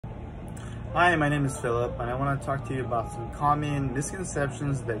Hi, my name is Philip, and I want to talk to you about some common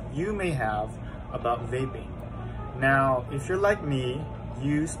misconceptions that you may have about vaping. Now, if you're like me,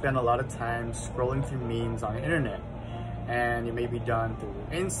 you spend a lot of time scrolling through memes on the internet, and it may be done through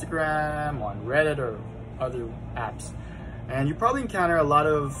Instagram, on Reddit, or other apps. And you probably encounter a lot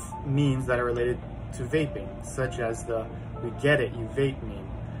of memes that are related to vaping, such as the "we get it, you vape" meme.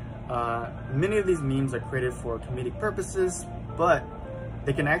 Many of these memes are created for comedic purposes, but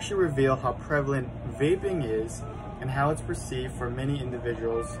they can actually reveal how prevalent vaping is and how it's perceived for many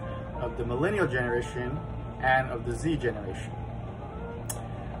individuals of the millennial generation and of the Z generation.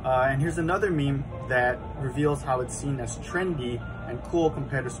 And here's another meme that reveals how it's seen as trendy and cool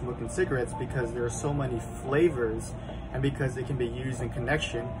compared to smoking cigarettes because there are so many flavors and because it can be used in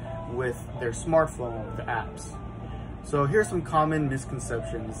connection with their smartphone or the apps. So here's some common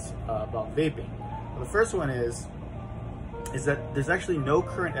misconceptions about vaping. The first one is that there's actually no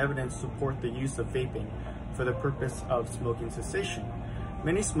current evidence to support the use of vaping for the purpose of smoking cessation.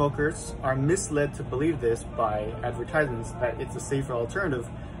 Many smokers are misled to believe this by advertisements that it's a safer alternative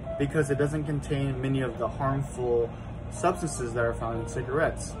because it doesn't contain many of the harmful substances that are found in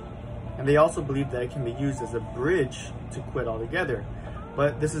cigarettes. And they also believe that it can be used as a bridge to quit altogether.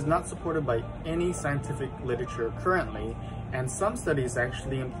 But this is not supported by any scientific literature currently, and some studies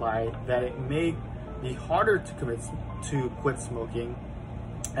actually imply that it may be harder to quit smoking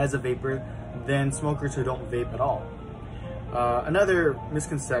as a vapor than smokers who don't vape at all. Another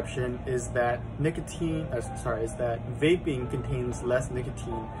misconception is that vaping contains less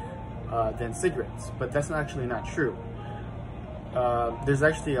nicotine than cigarettes, but that's actually not true. There's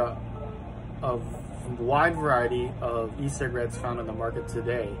actually a wide variety of e-cigarettes found on the market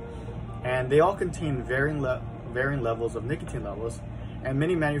today, and they all contain varying levels of nicotine levels, and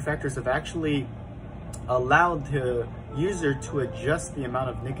many manufacturers have actually allowed the user to adjust the amount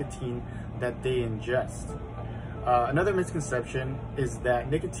of nicotine that they ingest. Another misconception is that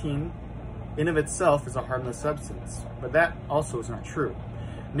nicotine in of itself is a harmless substance, but that also is not true.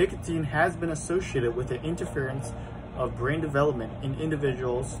 Nicotine has been associated with the interference of brain development in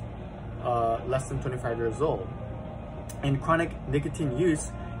individuals less than 25 years old. And chronic nicotine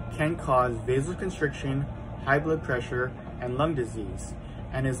use can cause vasoconstriction, high blood pressure, and lung disease,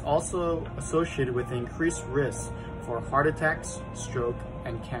 and is also associated with increased risk for heart attacks, stroke,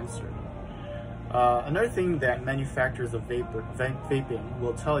 and cancer. Another thing that manufacturers of vaping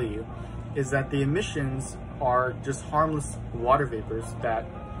will tell you is that the emissions are just harmless water vapors that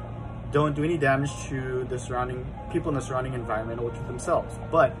don't do any damage to the people in the surrounding environment or to themselves.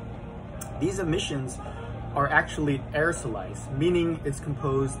 But these emissions are actually aerosolized, meaning it's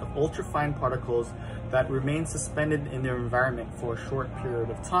composed of ultrafine particles that remain suspended in their environment for a short period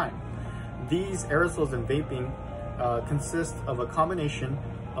of time. These aerosols in vaping consist of a combination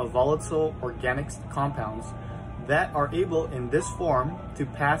of volatile organic compounds that are able in this form to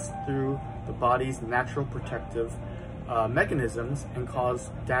pass through the body's natural protective mechanisms and cause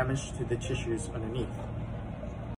damage to the tissues underneath.